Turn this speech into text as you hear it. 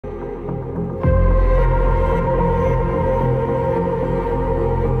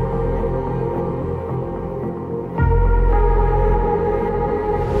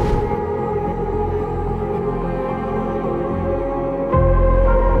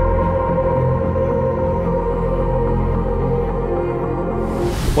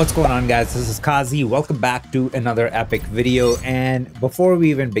What's going on, guys? This is Qazi. Welcome back to another epic video. And before we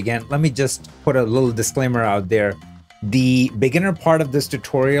even begin, let me just put a little disclaimer out there. The beginner part of this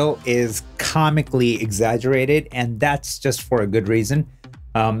tutorial is comically exaggerated, and that's just for a good reason.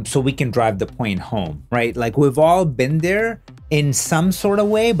 So we can drive the point home, right? Like, we've all been there in some sort of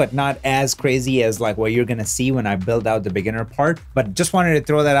way, but not as crazy as like what you're gonna see when I build out the beginner part. But just wanted to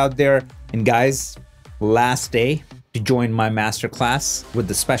throw that out there. And guys, last day to join my masterclass with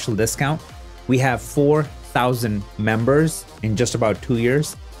the special discount. We have 4,000 members in just about 2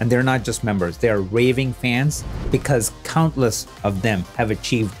 years. And they're not just members, they're raving fans because countless of them have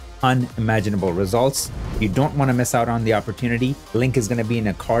achieved unimaginable results. You don't want to miss out on the opportunity. Link is going to be in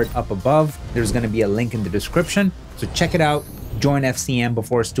a card up above. There's going to be a link in the description. So check it out. Join FCM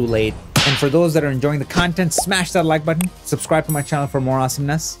before it's too late. And for those that are enjoying the content, smash that like button, subscribe to my channel for more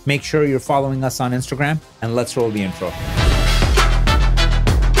awesomeness. Make sure you're following us on Instagram, and let's roll the intro.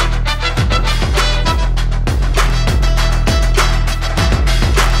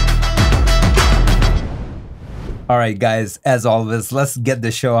 All right, guys, as always, let's get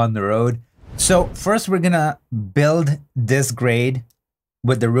the show on the road. So first we're gonna build this grade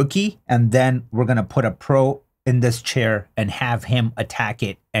with the rookie, and then we're gonna put a pro in this chair and have him attack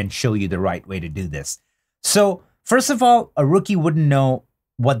it and show you the right way to do this. So first of all, a rookie wouldn't know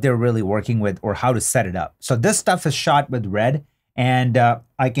what they're really working with or how to set it up. So this stuff is shot with red, and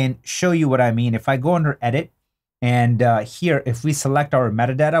I can show you what I mean. If I go under edit, and here, if we select our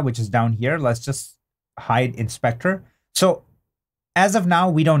metadata, which is down here, let's just hide inspector. So as of now,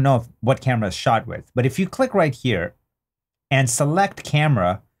 we don't know what camera is shot with, but if you click right here and select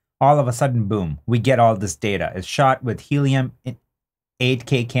camera, all of a sudden, boom, we get all this data. It's shot with helium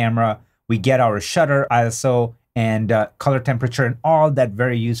 8K camera. We get our shutter, ISO, and color temperature, and all that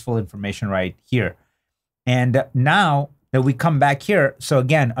very useful information right here. And now that we come back here, so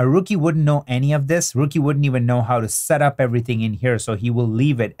again, a rookie wouldn't know any of this. Rookie wouldn't even know how to set up everything in here, so he will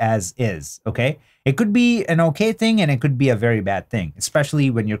leave it as is, okay? It could be an okay thing, and it could be a very bad thing, especially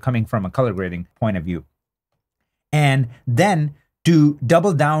when you're coming from a color grading point of view. And then to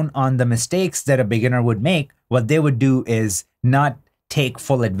double down on the mistakes that a beginner would make, what they would do is not take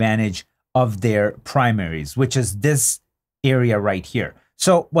full advantage of their primaries, which is this area right here.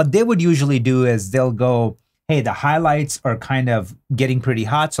 So what they would usually do is they'll go, hey, the highlights are kind of getting pretty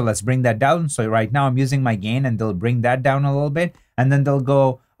hot, so let's bring that down. So right now I'm using my gain, and they'll bring that down a little bit. And then they'll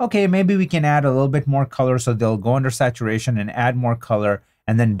go, okay, maybe we can add a little bit more color. So they'll go under saturation and add more color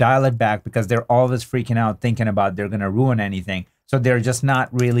and then dial it back because they're always freaking out thinking about they're gonna ruin anything. So they're just not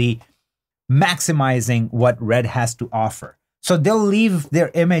really maximizing what red has to offer. So they'll leave their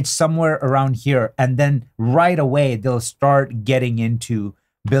image somewhere around here, and then right away they'll start getting into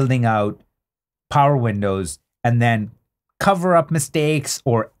building out power windows and then cover up mistakes,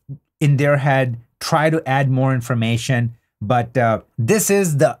 or in their head try to add more information. But this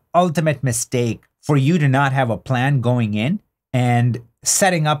is the ultimate mistake, for you to not have a plan going in and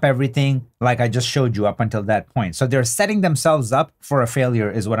setting up everything like I just showed you up until that point. So they're setting themselves up for a failure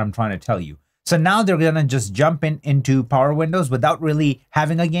is what I'm trying to tell you. So now they're gonna just jump into power windows without really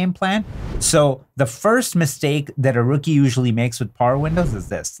having a game plan. So the first mistake that a rookie usually makes with power windows is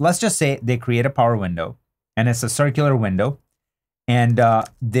this. Let's just say they create a power window, and it's a circular window, and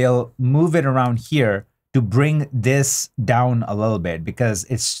they'll move it around here to bring this down a little bit, because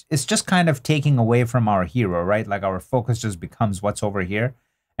it's just kind of taking away from our hero, right? Like, our focus just becomes what's over here.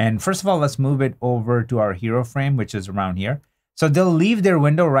 And first of all, let's move it over to our hero frame, which is around here. So they'll leave their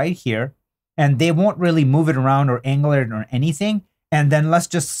window right here, and they won't really move it around or angle it or anything. And then let's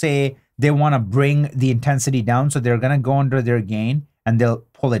just say they want to bring the intensity down. So they're going to go under their gain and they'll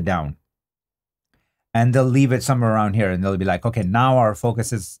pull it down. And they'll leave it somewhere around here, and they'll be like, okay, now our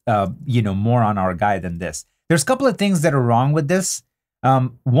focus is, more on our guy than this. There's a couple of things that are wrong with this.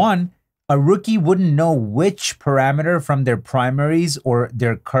 One, a rookie wouldn't know which parameter from their primaries or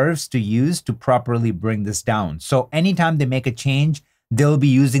their curves to use to properly bring this down. So anytime they make a change, they'll be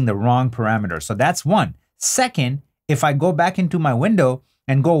using the wrong parameter. So that's one. Second, if I go back into my window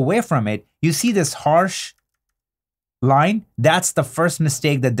and go away from it, you see this harsh line? That's the first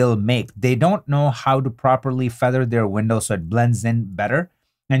mistake that they'll make. They don't know how to properly feather their window so it blends in better.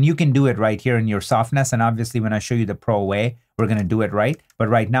 And you can do it right here in your softness. And obviously when I show you the pro way, we're gonna do it right. But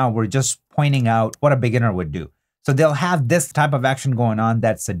right now we're just pointing out what a beginner would do. So they'll have this type of action going on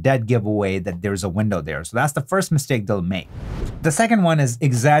that's a dead giveaway that there's a window there. So that's the first mistake they'll make. The second one is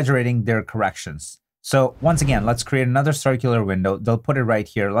exaggerating their corrections. So once again, let's create another circular window. They'll put it right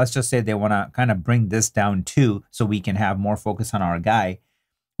here. Let's just say they want to kind of bring this down too, so we can have more focus on our guy.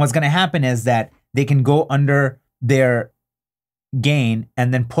 What's going to happen is that they can go under their gain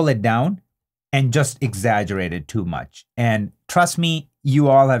and then pull it down and just exaggerate it too much. And trust me, you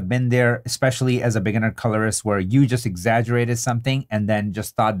all have been there, especially as a beginner colorist, where you just exaggerated something and then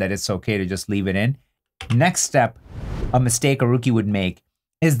just thought that it's okay to just leave it in. Next step, a mistake a rookie would make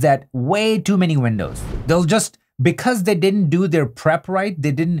is that way too many windows. They'll just, because they didn't do their prep right,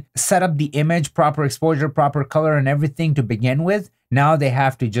 they didn't set up the image, proper exposure, proper color and everything to begin with, now they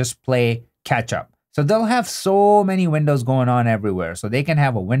have to just play catch up. So they'll have so many windows going on everywhere. So they can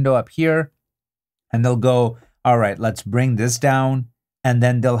have a window up here and they'll go, all right, let's bring this down. And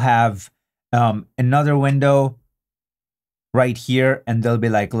then they'll have another window right here. And they'll be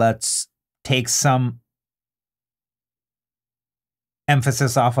like, let's take some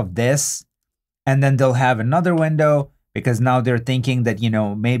emphasis off of this. And then they'll have another window because now they're thinking that, you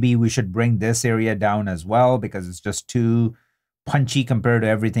know, maybe we should bring this area down as well because it's just too punchy compared to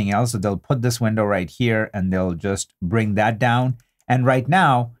everything else. So they'll put this window right here and they'll just bring that down. And right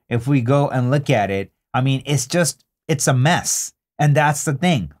now, if we go and look at it, I mean, it's a mess. And that's the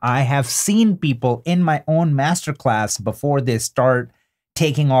thing. I have seen people in my own masterclass before they start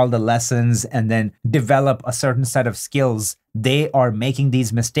taking all the lessons and then develop a certain set of skills, they are making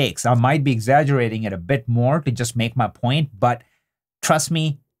these mistakes. I might be exaggerating it a bit more to just make my point, but trust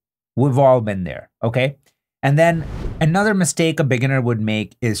me, we've all been there, okay? And then another mistake a beginner would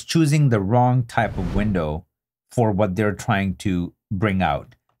make is choosing the wrong type of window for what they're trying to bring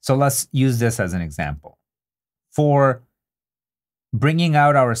out. So let's use this as an example. For bringing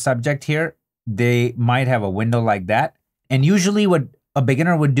out our subject here, they might have a window like that. And usually what a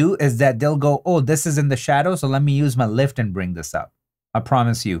beginner would do is that they'll go, oh, this is in the shadow, so let me use my lift and bring this up. I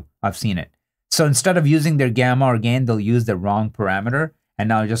promise you, I've seen it. So instead of using their gamma or gain, they'll use the wrong parameter. And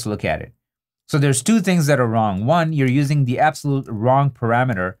now just look at it. So there's two things that are wrong. One, you're using the absolute wrong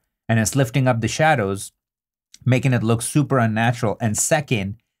parameter and it's lifting up the shadows, making it look super unnatural. And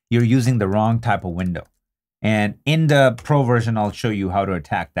second, you're using the wrong type of window. And in the pro version, I'll show you how to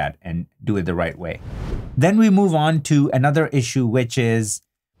attack that and do it the right way. Then we move on to another issue, which is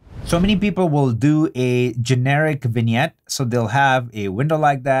so many people will do a generic vignette. So they'll have a window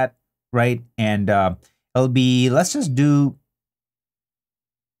like that, right? And it'll be, let's just do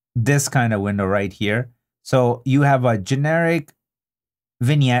this kind of window right here. So you have a generic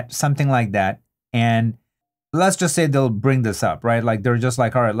vignette, something like that. And let's just say they'll bring this up, right? Like they're just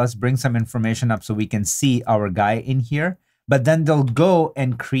like, all right, let's bring some information up so we can see our guy in here. But then they'll go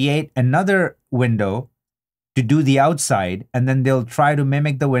and create another window to do the outside. And then they'll try to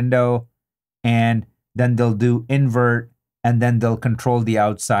mimic the window. And then they'll do invert. And then they'll control the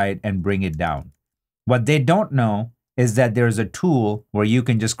outside and bring it down. What they don't know is that there's a tool where you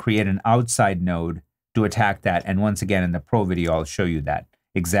can just create an outside node to attack that. And once again, in the pro video, I'll show you that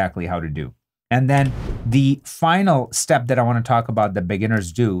exactly how to do. And then the final step that I want to talk about that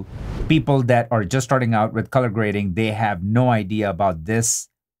beginners do, people that are just starting out with color grading, they have no idea about this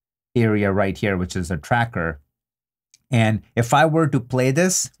area right here, which is a tracker. And if I were to play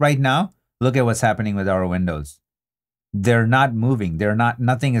this right now, look at what's happening with our windows. They're not moving.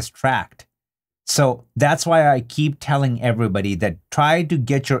 Nothing is tracked. So that's why I keep telling everybody that try to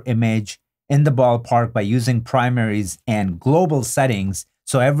get your image in the ballpark by using primaries and global settings.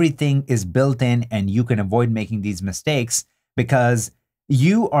 So everything is built in and you can avoid making these mistakes because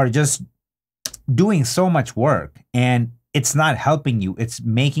you are just doing so much work and it's not helping you. It's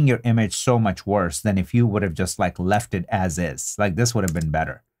making your image so much worse than if you would have just like left it as is. Like this would have been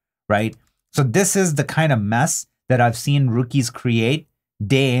better, right? So this is the kind of mess that I've seen rookies create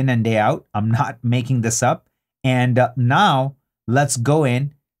day in and day out. I'm not making this up. And now let's go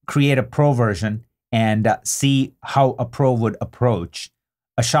in, create a pro version and see how a pro would approach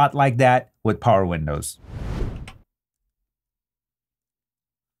a shot like that with power windows.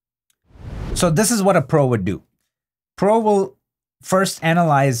 So this is what a pro would do. Pro will first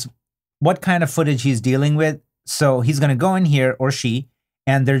analyze what kind of footage he's dealing with. So he's going to go in here, or she,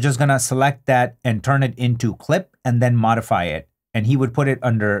 and they're just going to select that and turn it into clip and then modify it. And he would put it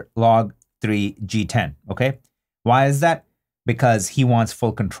under log 3 G10. Okay. Why is that? Because he wants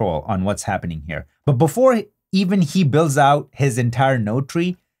full control on what's happening here. But before even he builds out his entire node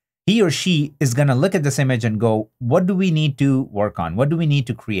tree, he or she is going to look at this image and go, what do we need to work on? What do we need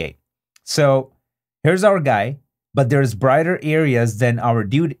to create? So here's our guy, but there's brighter areas than our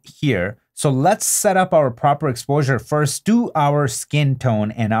dude here. So let's set up our proper exposure first to our skin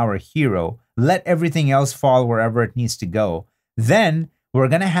tone and our hero. Let everything else fall wherever it needs to go. Then we're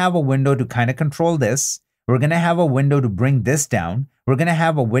going to have a window to kind of control this. We're going to have a window to bring this down. We're going to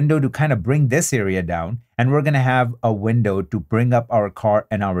have a window to kind of bring this area down. And we're going to have a window to bring up our car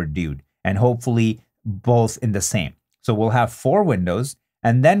and our dude. And hopefully both in the same. So we'll have 4 windows,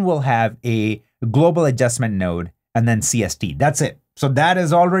 and then we'll have a global adjustment node, and then CST. That's it. So that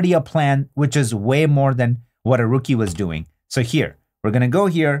is already a plan, which is way more than what a rookie was doing. So here, we're gonna go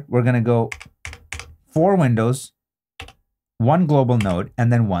here, we're gonna go 4 windows, 1 global node,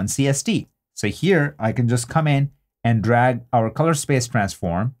 and then 1 CST. So here, I can just come in and drag our color space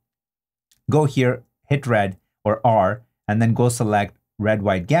transform, go here, hit red or R, and then go select red,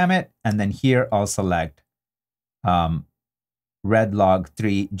 white gamut, and then here I'll select red log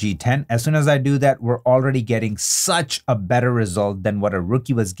 3 G10. As soon as I do that, we're already getting such a better result than what a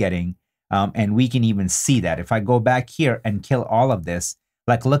rookie was getting. And we can even see that. If I go back here and kill all of this,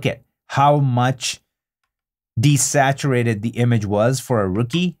 like look at how much desaturated the image was for a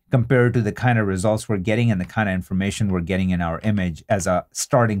rookie compared to the kind of results we're getting and the kind of information we're getting in our image as a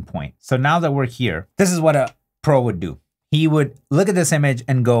starting point. So now that we're here, this is what a pro would do. He would look at this image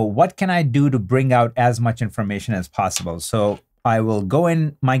and go, what can I do to bring out as much information as possible? So I will go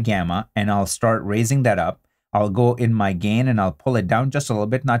in my gamma and I'll start raising that up. I'll go in my gain and I'll pull it down just a little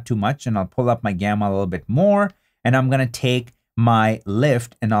bit, not too much. And I'll pull up my gamma a little bit more. And I'm going to take my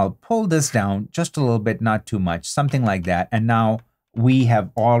lift and I'll pull this down just a little bit, not too much, something like that. And now we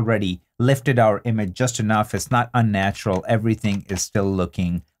have already lifted our image just enough. It's not unnatural. Everything is still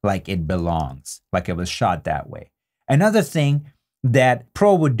looking like it belongs, like it was shot that way. Another thing that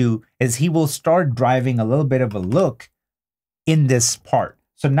Pro would do is he will start driving a little bit of a look in this part.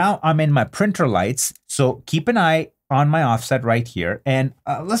 So now I'm in my printer lights. So keep an eye on my offset right here. And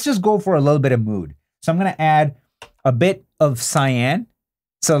let's just go for a little bit of mood. So I'm going to add a bit of cyan.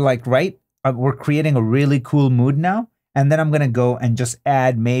 So like, right, we're creating a really cool mood now. And then I'm going to go and just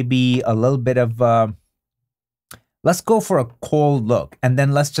add maybe a little bit of, let's go for a cold look. And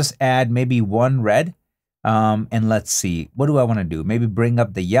then let's just add maybe 1 red. And let's see, what do I want to do? Maybe bring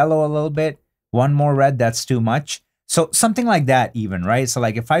up the yellow a little bit. 1 more red, that's too much. So something like that even, right? So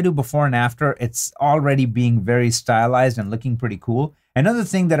like if I do before and after, it's already being very stylized and looking pretty cool. Another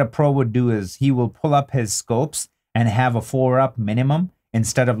thing that a pro would do is he will pull up his scopes and have a 4-up minimum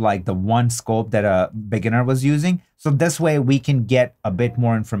instead of like the 1 scope that a beginner was using. So this way we can get a bit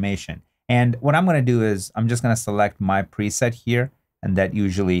more information. And what I'm going to do is I'm just going to select my preset here. And that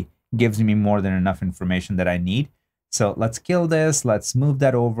usually gives me more than enough information that I need. So let's kill this. Let's move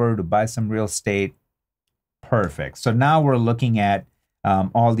that over to buy some real estate. Perfect. So now we're looking at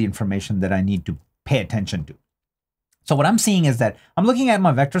all the information that I need to pay attention to. So what I'm seeing is that I'm looking at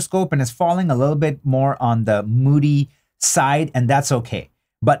my vector scope and it's falling a little bit more on the moody side, and that's okay.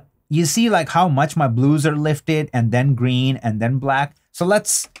 But you see like how much my blues are lifted and then green and then black. So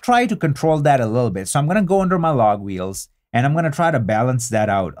let's try to control that a little bit. So I'm going to go under my log wheels and I'm going to try to balance that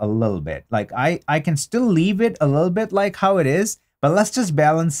out a little bit. Like I can still leave it a little bit like how it is, but let's just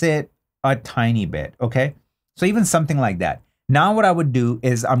balance it a tiny bit. Okay. So even something like that. Now what I would do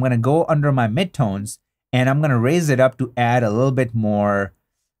is I'm going to go under my midtones and I'm going to raise it up to add a little bit more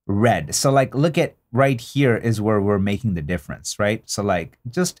red. So like, look at right here is where we're making the difference, right? So like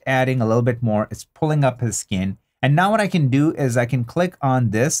just adding a little bit more, it's pulling up his skin. And now what I can do is I can click on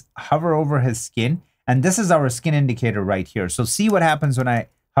this, hover over his skin. And this is our skin indicator right here. So see what happens when I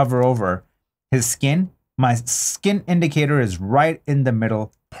hover over his skin. My skin indicator is right in the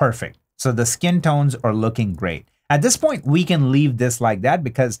middle. Perfect. So the skin tones are looking great. At this point, we can leave this like that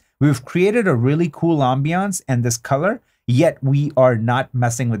because we've created a really cool ambiance and this color, yet we are not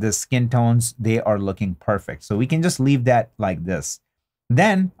messing with the skin tones. They are looking perfect. So we can just leave that like this.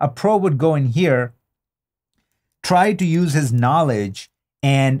 Then a pro would go in here, try to use his knowledge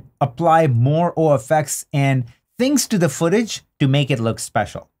and apply more OFX and things to the footage to make it look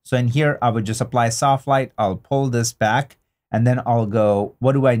special. So in here, I would just apply soft light. I'll pull this back. And then I'll go,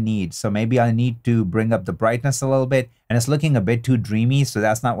 what do I need? So maybe I need to bring up the brightness a little bit. And it's looking a bit too dreamy. So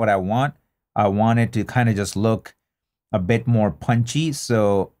that's not what I want. I want it to kind of just look a bit more punchy.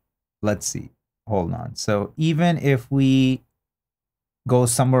 So let's see. Hold on. So even if we go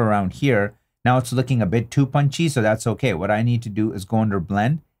somewhere around here, now it's looking a bit too punchy. So that's okay. What I need to do is go under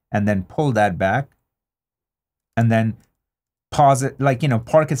blend and then pull that back. And then pause it, like, you know,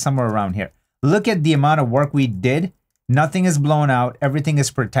 park it somewhere around here. Look at the amount of work we did. Nothing is blown out, everything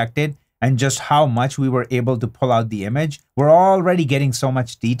is protected, and just how much we were able to pull out the image. We're already getting so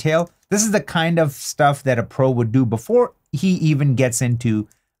much detail. This is the kind of stuff that a pro would do before he even gets into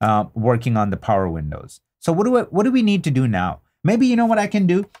working on the power windows. So what do we need to do now? Maybe you know what I can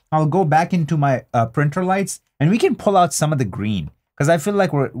do? I'll go back into my printer lights and we can pull out some of the green because I feel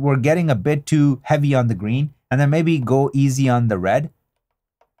like we're getting a bit too heavy on the green, and then maybe go easy on the red.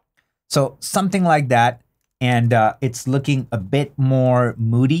 So something like that. And it's looking a bit more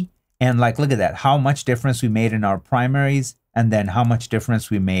moody And like, look at that, how much difference we made in our primaries, and then how much difference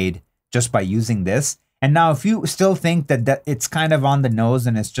we made just by using this. And now if you still think that it's kind of on the nose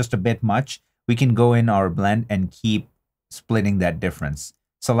and it's just a bit much, we can go in our blend and keep splitting that difference.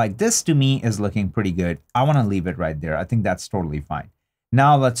 So like this to me is looking pretty good. I want to leave it right there. I think that's totally fine.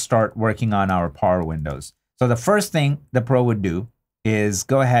 Now let's start working on our power windows. So the first thing the pro would do is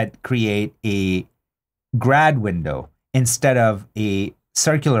go ahead, create a grad window instead of a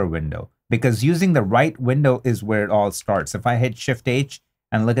circular window, because using the right window is where it all starts. If I hit Shift H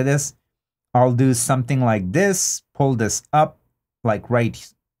and look at this, I'll do something like this, pull this up like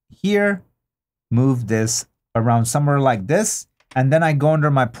right here, move this around somewhere like this, and then I go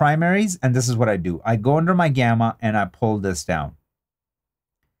under my primaries, and this is what I do. I go under my gamma and I pull this down.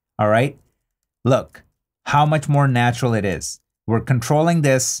 All right, look how much more natural it is. We're controlling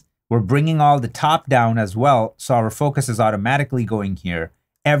this. We're bringing all the top down as well, so our focus is automatically going here.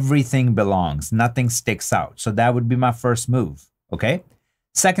 Everything belongs, nothing sticks out. So that would be my first move, okay?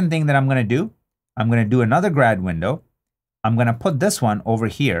 Second thing that I'm gonna do, I'm gonna do another grad window. I'm gonna put this one over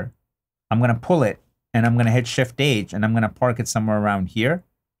here. I'm gonna pull it, and I'm gonna hit Shift H, and I'm gonna park it somewhere around here.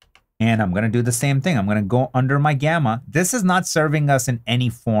 And I'm gonna do the same thing. I'm gonna go under my gamma. This is not serving us in any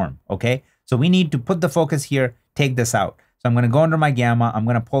form, okay? So we need to put the focus here, take this out. So I'm gonna go under my gamma, I'm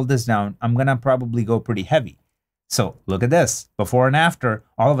gonna pull this down. I'm gonna probably go pretty heavy. So look at this, before and after,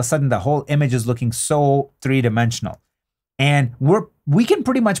 all of a sudden the whole image is looking so three-dimensional. And we can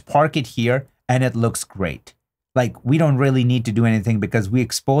pretty much park it here and it looks great. Like, we don't really need to do anything because we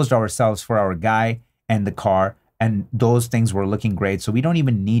exposed ourselves for our guy and the car, and those things were looking great. So we don't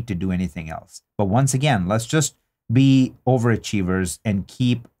even need to do anything else. But once again, let's just be overachievers and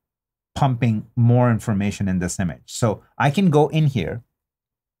keep pumping more information in this image. So I can go in here,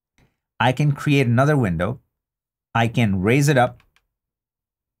 I can create another window, I can raise it up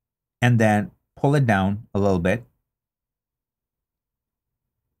and then pull it down a little bit.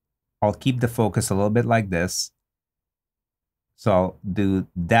 I'll keep the focus a little bit like this. So I'll do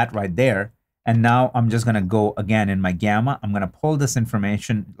that right there. And now I'm just going to go again in my gamma. I'm going to pull this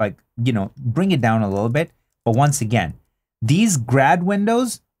information, like, you know, bring it down a little bit. But once again, these grad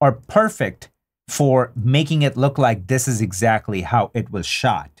windows are perfect for making it look like this is exactly how it was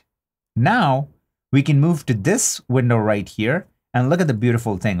shot. Now we can move to this window right here and look at the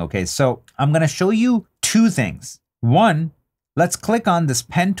beautiful thing. Okay, so I'm going to show you two things. One, let's click on this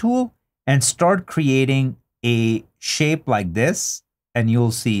pen tool and start creating a shape like this, and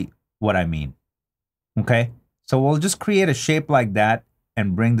you'll see what I mean. Okay, so we'll just create a shape like that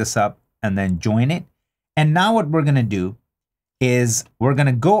and bring this up and then join it. And now what we're going to do is we're going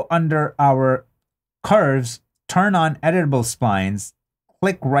to go under our curves, turn on editable splines,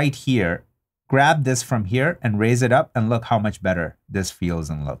 click right here, grab this from here and raise it up, and look how much better this feels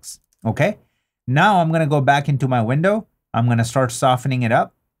and looks. Okay, now I'm going to go back into my window. I'm going to start softening it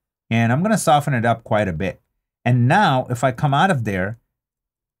up, and I'm going to soften it up quite a bit. And now if I come out of there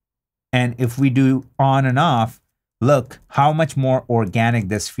and if we do on and off, look how much more organic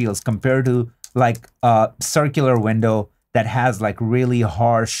this feels compared to like a circular window that has like really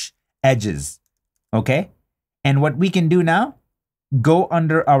harsh edges. Okay, and what we can do now, go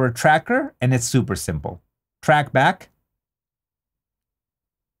under our tracker, and it's super simple. Track back,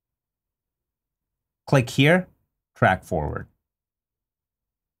 click here, track forward.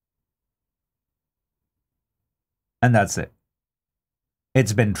 And that's it.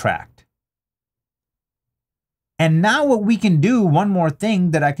 It's been tracked. And now what we can do, one more thing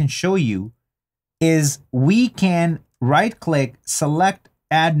that I can show you, is we can right click, select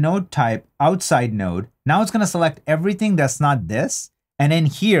add node type, outside node. Now it's going to select everything that's not this. And in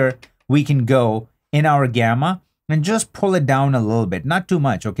here, we can go in our gamma and just pull it down a little bit. Not too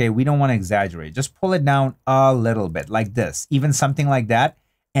much, okay? We don't want to exaggerate. Just pull it down a little bit like this, even something like that.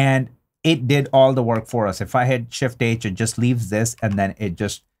 And it did all the work for us. If I hit Shift H, it just leaves this and then it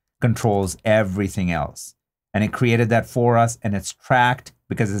just controls everything else. And it created that for us, and it's tracked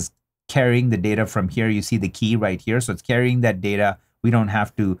because it's carrying the data from here. You see the key right here. So it's carrying that data. We don't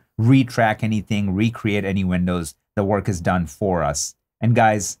have to retrack anything, recreate any windows. The work is done for us. And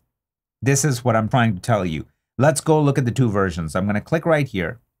guys, this is what I'm trying to tell you. Let's go look at the two versions. I'm going to click right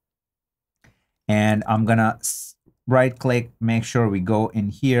here, and I'm going to right click, make sure we go in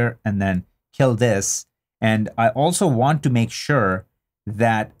here and then kill this. And I also want to make sure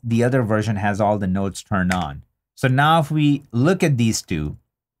that the other version has all the nodes turned on. So now if we look at these two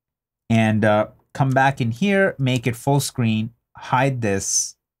and come back in here, make it full screen, hide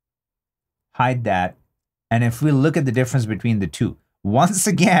this, hide that. And if we look at the difference between the two, Once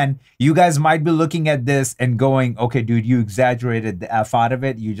again, you guys might be looking at this and going, okay, dude, you exaggerated the F out of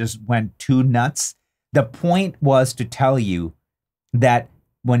it. You just went too nuts. The point was to tell you that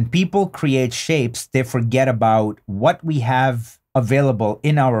when people create shapes, they forget about what we have available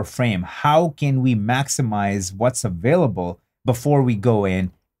in our frame. How can we maximize what's available before we go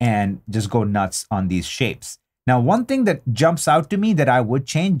in and just go nuts on these shapes? Now, one thing that jumps out to me that I would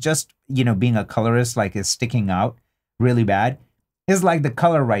change, just, you know, being a colorist, like is sticking out really bad, is like the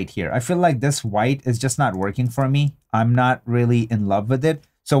color right here. I feel like this white is just not working for me. I'm not really in love with it.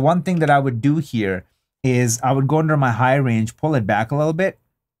 So one thing that I would do here is I would go under my high range, pull it back a little bit.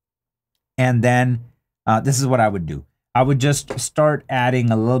 And then this is what I would do. I would just start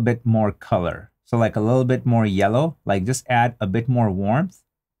adding a little bit more color. So like a little bit more yellow, like just add a bit more warmth.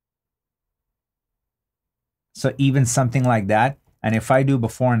 So even something like that. And if I do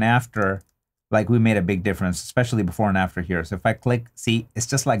before and after, like we made a big difference, especially before and after here. So if I click, see, it's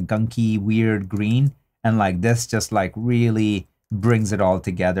just like gunky, weird green. And like this just like really brings it all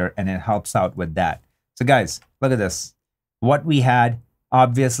together and it helps out with that. So guys, look at this. What we had,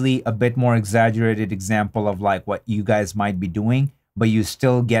 obviously a bit more exaggerated example of like what you guys might be doing, but you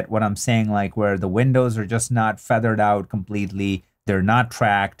still get what I'm saying, like where the windows are just not feathered out completely. They're not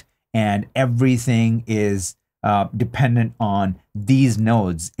tracked and everything is dependent on these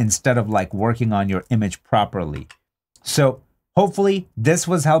nodes instead of like working on your image properly. So hopefully this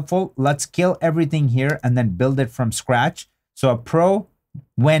was helpful. Let's kill everything here and then build it from scratch. So a pro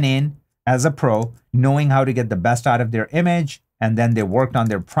went in as a pro, knowing how to get the best out of their image, and then they worked on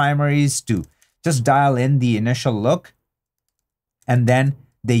their primaries to just dial in the initial look, and then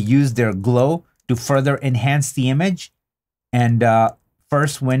they used their glow to further enhance the image. And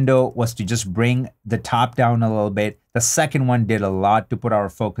first window was to just bring the top down a little bit. The second one did a lot to put our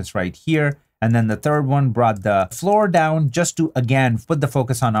focus right here. And then the third one brought the floor down just to, again, put the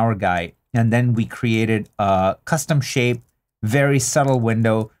focus on our guy. And then we created a custom shape, very subtle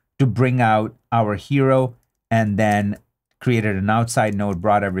window to bring out our hero, and then created an outside node,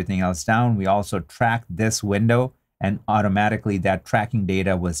 brought everything else down. We also tracked this window, and automatically that tracking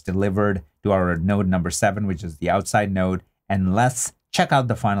data was delivered to our node number 7, which is the outside node. And let's check out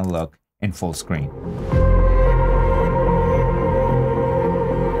the final look in full screen.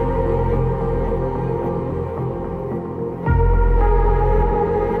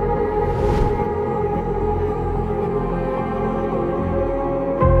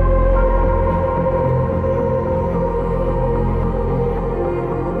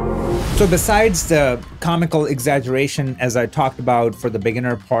 So besides the comical exaggeration, as I talked about for the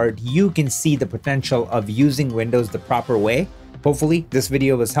beginner part, you can see the potential of using Windows the proper way. Hopefully this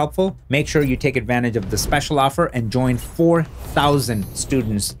video was helpful. Make sure you take advantage of the special offer and join 4,000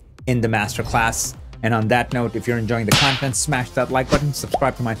 students in the masterclass. And on that note, if you're enjoying the content, smash that like button,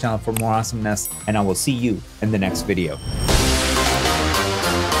 subscribe to my channel for more awesomeness, and I will see you in the next video.